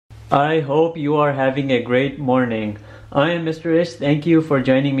I hope you are having a great morning. I am Mr. Ish. Thank you for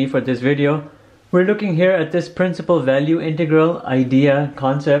joining me for this video. We're looking here at this principal value integral idea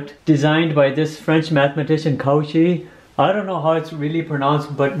concept designed by this French mathematician Cauchy. I don't know how it's really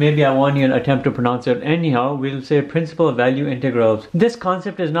pronounced, but maybe I want you to attempt to pronounce it. Anyhow, we'll say principal value integrals. This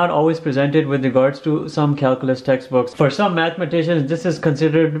concept is not always presented with regards to some calculus textbooks. For some mathematicians, this is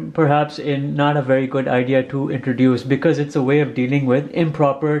considered perhaps not a very good idea to introduce because it's a way of dealing with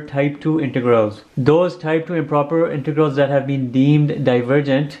improper type 2 integrals. Those type 2 improper integrals that have been deemed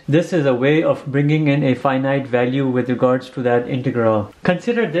divergent, this is a way of bringing in a finite value with regards to that integral.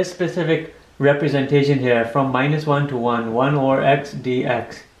 Consider this specific representation here from -1 to 1 over x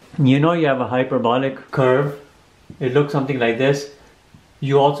dx. You know you have a hyperbolic curve. It looks something like this.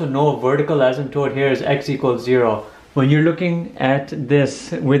 You also know vertical asymptote here is x equals 0. When you're looking at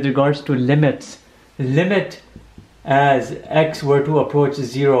this with regards to limits, limit as x were to approach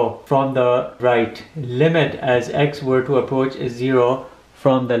 0 from the right, limit as x were to approach 0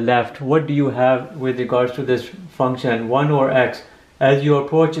 from the left. What do you have with regards to this function 1 over x? As you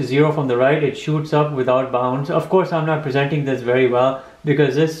approach 0 from the right, it shoots up without bounds. Of course, I'm not presenting this very well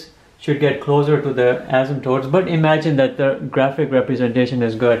because this should get closer to the asymptotes, but imagine that the graphic representation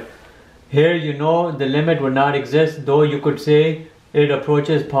is good. Here you know the limit would not exist, though you could say it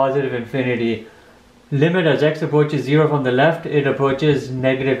approaches positive infinity. Limit as x approaches 0 from the left, it approaches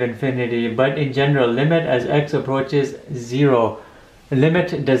negative infinity. But in general, limit as x approaches 0.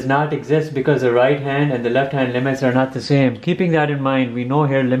 Limit does not exist because the right hand and the left hand limits are not the same. Keeping that in mind, we know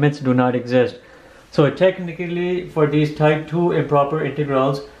here limits do not exist. So technically for these type 2 improper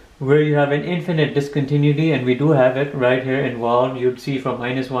integrals where you have an infinite discontinuity, and we do have it right here involved, you'd see from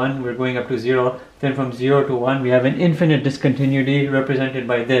 -1 we're going up to 0, then from 0 to 1 we have an infinite discontinuity represented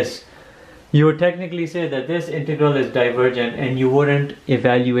by this. You would technically say that this integral is divergent and you wouldn't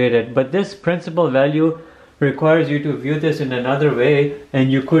evaluate it, but this principal value requires you to view this in another way,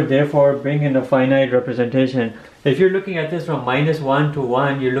 and you could therefore bring in a finite representation. If you're looking at this from -1 to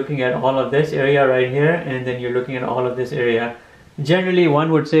 1, you're looking at all of this area right here, and then you're looking at all of this area. Generally,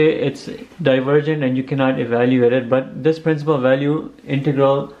 one would say it's divergent and you cannot evaluate it, but this principal value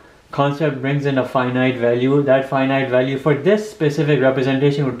integral concept brings in a finite value. That finite value for this specific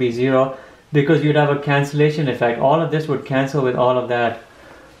representation would be 0 because you'd have a cancellation effect. All of this would cancel with all of that.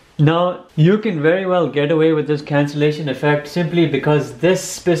 Now, you can very well get away with this cancellation effect simply because this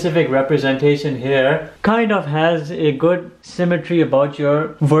specific representation here kind of has a good symmetry about your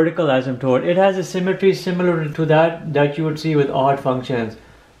vertical asymptote. It has a symmetry similar to that you would see with odd functions.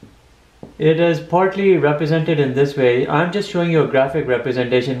 It is partly represented in this way. I'm just showing you a graphic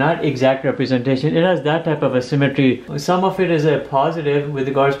representation, not exact representation. It has that type of a symmetry. Some of it is a positive with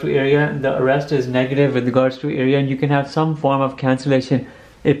regards to area, and the rest is negative with regards to area, and you can have some form of cancellation.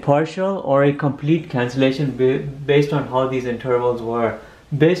 A partial or a complete cancellation based on how these intervals were.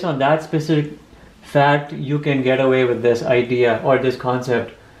 Based on that specific fact, you can get away with this idea or this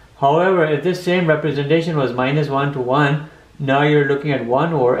concept. However, if this same representation was -1 to 1, now you're looking at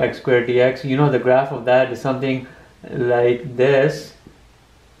 1 over x squared dx. You know the graph of that is something like this.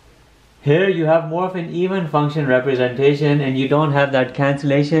 Here you have more of an even function representation and you don't have that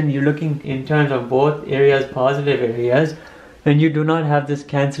cancellation. You're looking in terms of both areas, positive areas, and you do not have this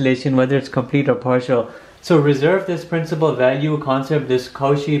cancellation whether it's complete or partial. So reserve this principal value concept, this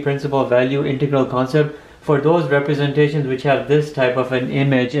Cauchy principal value integral concept, for those representations which have this type of an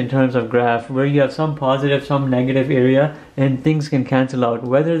image in terms of graph where you have some positive, some negative area and things can cancel out.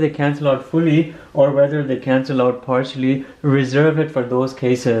 Whether they cancel out fully or whether they cancel out partially, reserve it for those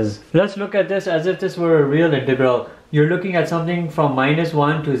cases. Let's look at this as if this were a real integral. You're looking at something from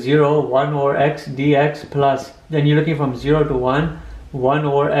 -1 to 0, 1 over x dx plus, then you're looking from 0 to 1, 1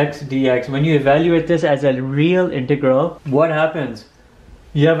 over x dx. When you evaluate this as a real integral, what happens?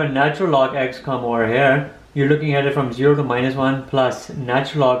 You have a natural log x come over here. You're looking at it from 0 to -1 plus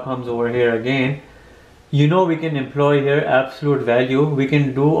natural log comes over here again. You know we can employ here absolute value. We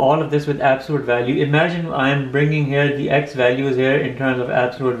can do all of this with absolute value. Imagine I'm bringing here the x values here in terms of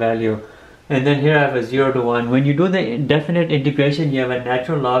absolute value. And then here I have a 0 to 1. When you do the definite integration, you have a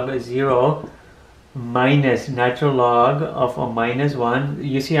natural log of 0 minus natural log of a -1.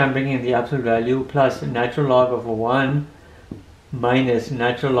 You see I'm bringing in the absolute value plus natural log of a 1 minus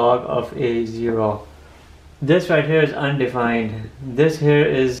natural log of a 0. This right here is undefined. This here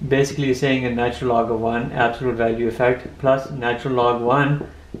is basically saying a natural log of 1 absolute value effect plus natural log 1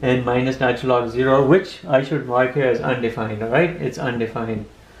 and minus natural log 0, which I should mark here as undefined. Alright, it's undefined.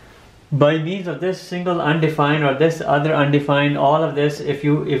 By means of this single undefined or this other undefined, all of this, if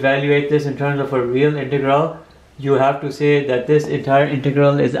you evaluate this in terms of a real integral, you have to say that this entire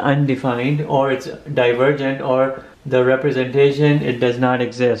integral is undefined, or it's divergent, or the representation, it does not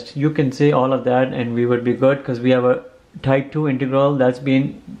exist. You can say all of that and we would be good, because we have a type 2 integral that's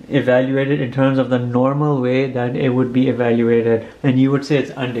been evaluated in terms of the normal way that it would be evaluated, and you would say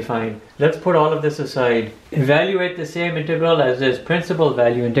it's undefined. Let's put all of this aside. Evaluate the same integral as this principal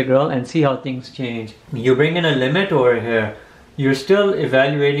value integral and see how things change. You bring in a limit over here. You're still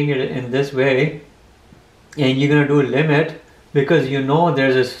evaluating it in this way, and you're going to do a limit because you know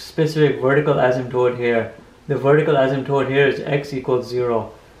there's a specific vertical asymptote here. The vertical asymptote here is x equals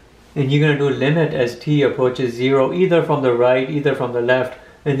 0. And you're going to do limit as t approaches 0, either from the right, either from the left.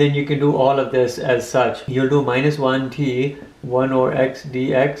 And then you can do all of this as such. You'll do minus 1t 1 over x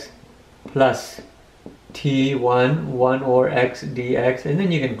dx plus t1 1 over x dx. And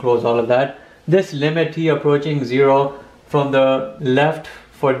then you can close all of that. This limit t approaching 0 from the left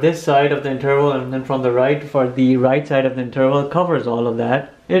for this side of the interval, and then from the right for the right side of the interval, covers all of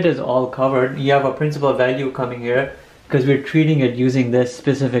that. It is all covered. You have a principal value coming here, because we're treating it using this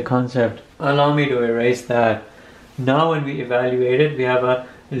specific concept. Allow me to erase that. Now when we evaluate it, we have a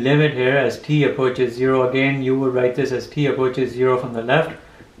limit here as t approaches 0. Again, you would write this as t approaches 0 from the left,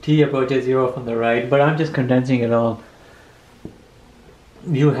 t approaches 0 from the right, but I'm just condensing it all.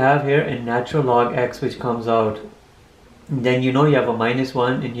 You have here a natural log x which comes out. Then you know you have a minus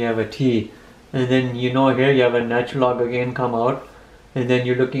 1 and you have a t. And then you know here you have a natural log again come out. And then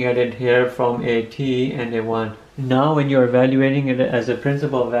you're looking at it here from a t and a 1. Now when you're evaluating it as a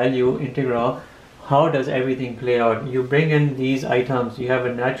principal value integral, how does everything play out? You bring in these items. You have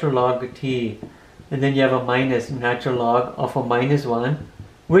a natural log t, and then you have a minus natural log of a minus 1,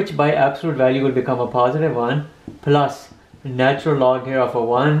 which by absolute value will become a positive 1, plus natural log here of a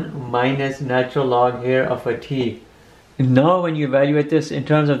 1 minus natural log here of a t. Now when you evaluate this in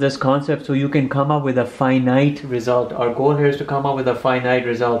terms of this concept, so you can come up with a finite result. Our goal here is to come up with a finite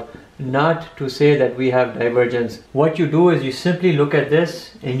result, not to say that we have divergence. What you do is you simply look at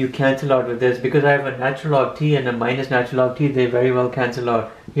this and you cancel out with this. Because I have a natural log t and a minus natural log t, they very well cancel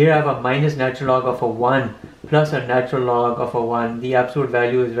out. Here I have a minus natural log of a 1 plus a natural log of a 1. The absolute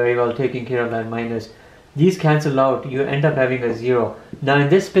value is very well taking care of that minus. These cancel out, you end up having a 0. Now in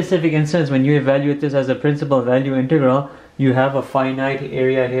this specific instance, when you evaluate this as a principal value integral, you have a finite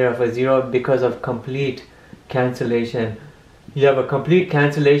area here of a 0 because of complete cancellation. You have a complete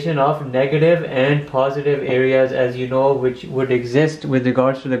cancellation of negative and positive areas, as you know, which would exist with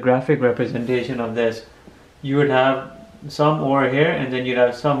regards to the graphic representation of this. You would have some over here, and then you'd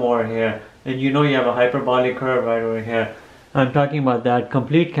have some over here. And you know you have a hyperbolic curve right over here. I'm talking about that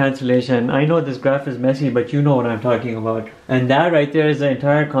complete cancellation. I know this graph is messy, but you know what I'm talking about. And that right there is the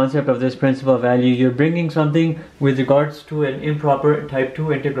entire concept of this principal value. You're bringing something with regards to an improper type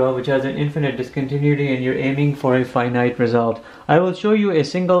 2 integral which has an infinite discontinuity, and you're aiming for a finite result. I will show you a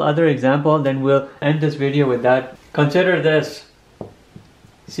single other example, then we'll end this video with that. Consider this.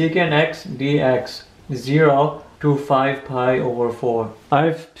 Secant x dx 0 to 5 pi over 4.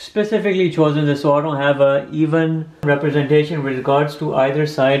 I've specifically chosen this so I don't have an even representation with regards to either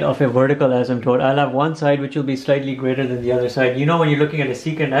side of a vertical asymptote. I'll have one side which will be slightly greater than the other side. You know when you're looking at a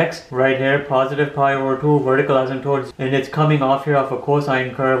secant x, right here, positive pi over 2 vertical asymptotes, and it's coming off here of a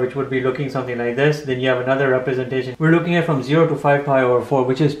cosine curve which would be looking something like this. Then you have another representation. We're looking at from 0 to 5 pi over 4,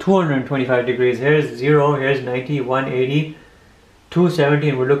 which is 225 degrees. Here's 0, here's 90, 180, 270,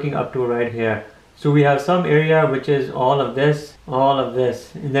 and we're looking up to right here. So we have some area which is all of this,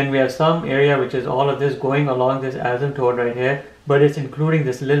 and then we have some area which is all of this going along this asymptote right here, but it's including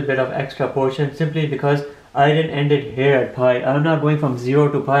this little bit of extra portion simply because I didn't end it here at pi. I'm not going from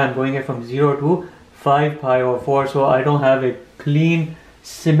 0 to pi, I'm going here from 0 to 5 pi over 4, so I don't have a clean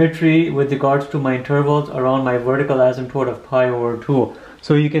symmetry with regards to my intervals around my vertical asymptote of pi over 2.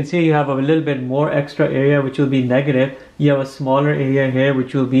 So you can see you have a little bit more extra area which will be negative. You have a smaller area here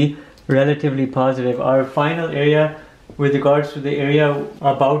which will be relatively positive. Our final area with regards to the area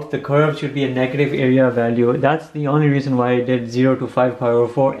about the curve should be a negative area value. That's the only reason why I did 0 to 5 pi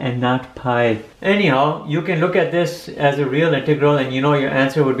over 4 and not pi. Anyhow, you can look at this as a real integral and you know your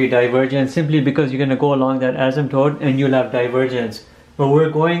answer would be divergent, simply because you're going to go along that asymptote and you'll have divergence. But we're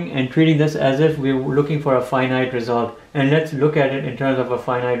going and treating this as if we're looking for a finite result. And let's look at it in terms of a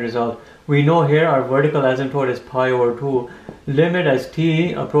finite result. We know here our vertical asymptote is pi over 2. Limit as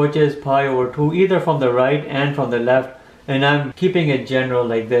t approaches pi over 2 either from the right and from the left. And I'm keeping it general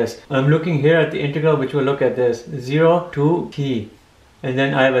like this. I'm looking here at the integral which will look at this. 0 to t. And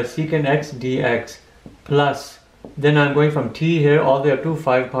then I have a secant x dx plus. Then I'm going from t here all the way up to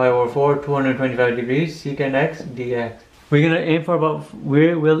 5 pi over 4, 225 degrees, secant x dx. We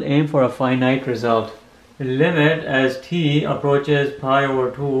will aim for a finite result. limit as t approaches pi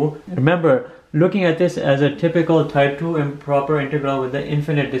over 2. Remember, looking at this as a typical type 2 improper integral with the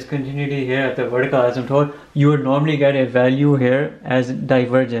infinite discontinuity here at the vertical asymptote, you would normally get a value here as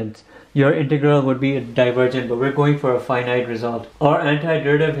divergent. Your integral would be divergent, but we're going for a finite result. Our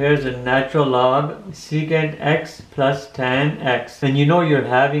antiderivative here is a natural log secant x plus tan x. And you know you're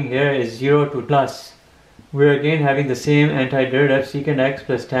having here is 0 to plus. We're again having the same antiderivative secant x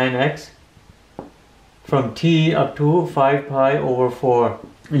plus tan x from t up to 5 pi over 4.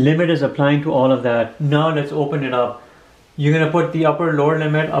 Limit is applying to all of that. Now let's open it up. You're going to put the upper lower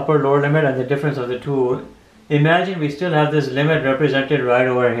limit, and the difference of the two. Imagine we still have this limit represented right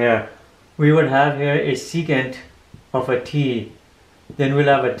over here. We would have here a secant of a t. Then we'll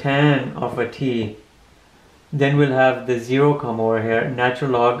have a tan of a t. Then we'll have the 0 come over here.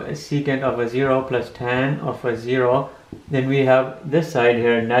 Natural log secant of a 0 plus tan of a 0. Then we have this side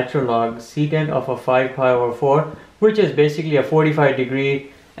here, natural log secant of a 5 pi over 4, which is basically a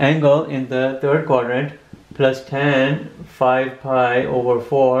 45-degree angle in the third quadrant, plus tan 5 pi over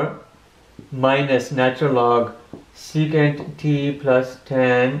 4 minus natural log secant t plus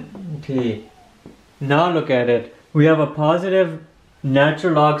tan t. Now look at it. We have a positive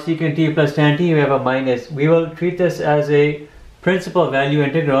natural log secant t plus tan t. We have a minus. We will treat this as a principal value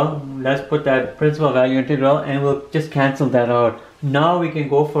integral. Let's put that principal value integral and we'll just cancel that out. Now we can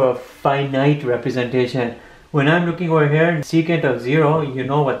go for a finite representation. When I'm looking over here, secant of 0, you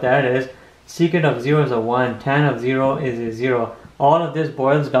know what that is. Secant of 0 is a 1, tan of 0 is a 0. All of this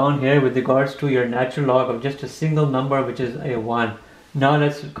boils down here with regards to your natural log of just a single number, which is a 1. Now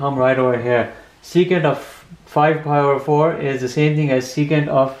let's come right over here. Secant of 5 pi over 4 is the same thing as secant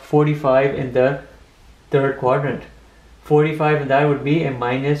of 45 in the third quadrant. 45, and that would be a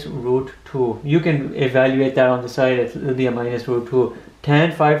minus root 2. You can evaluate that on the side, it will be a minus root 2.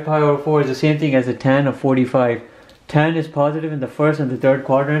 Tan 5 pi over 4 is the same thing as a tan of 45. Tan is positive in the first and the third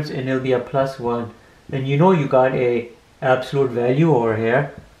quadrants, and it'll be a plus 1. And you know you got a absolute value over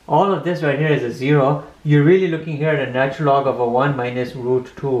here. All of this right here is a 0. You're really looking here at a natural log of a 1 minus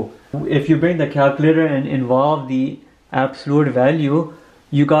root 2. If you bring the calculator and involve the absolute value,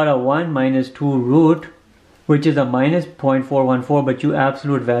 you got a 1 minus 2 root, which is a minus 0.414, but you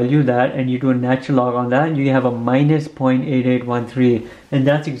absolute value that and you do a natural log on that, and you have a minus 0.8813. And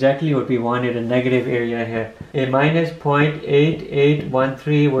that's exactly what we wanted, a negative area here. A minus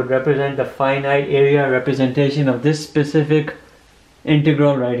 0.8813 would represent the finite area representation of this specific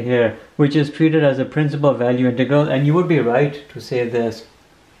integral right here, which is treated as a principal value integral, and you would be right to say this.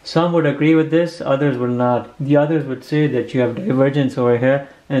 Some would agree with this, others will not. The others would say that you have divergence over here,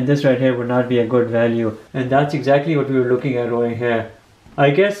 and this right here would not be a good value. And that's exactly what we were looking at over here. I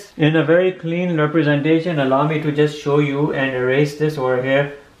guess in a very clean representation, allow me to just show you and erase this over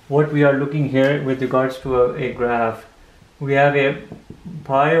here, what we are looking here with regards to a graph. We have a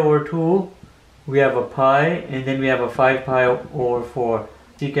pi over 2, we have a pi, and then we have a 5 pi over 4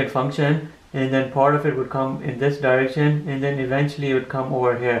 secant function. And then part of it would come in this direction, and then eventually it would come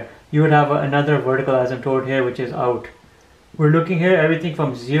over here. You would have another vertical asymptote here, which is out. We're looking here everything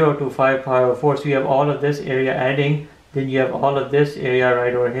from 0 to 5 pi over 4. So you have all of this area adding, then you have all of this area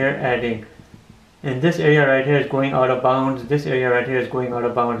right over here adding. And this area right here is going out of bounds, this area right here is going out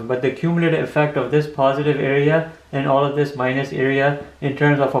of bounds. But the cumulative effect of this positive area and all of this minus area in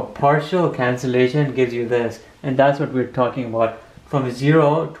terms of a partial cancellation gives you this. And that's what we're talking about. From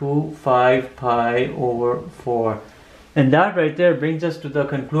 0 to 5 pi over 4. And that right there brings us to the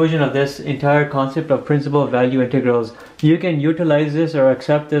conclusion of this entire concept of principal value integrals. You can utilize this or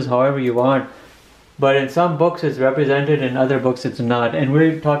accept this however you want, but in some books it's represented, in other books it's not. And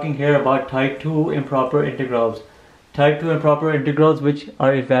we're talking here about type 2 improper integrals. Type 2 improper integrals which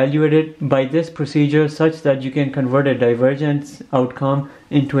are evaluated by this procedure such that you can convert a divergence outcome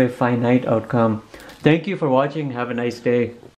into a finite outcome. Thank you for watching. Have a nice day.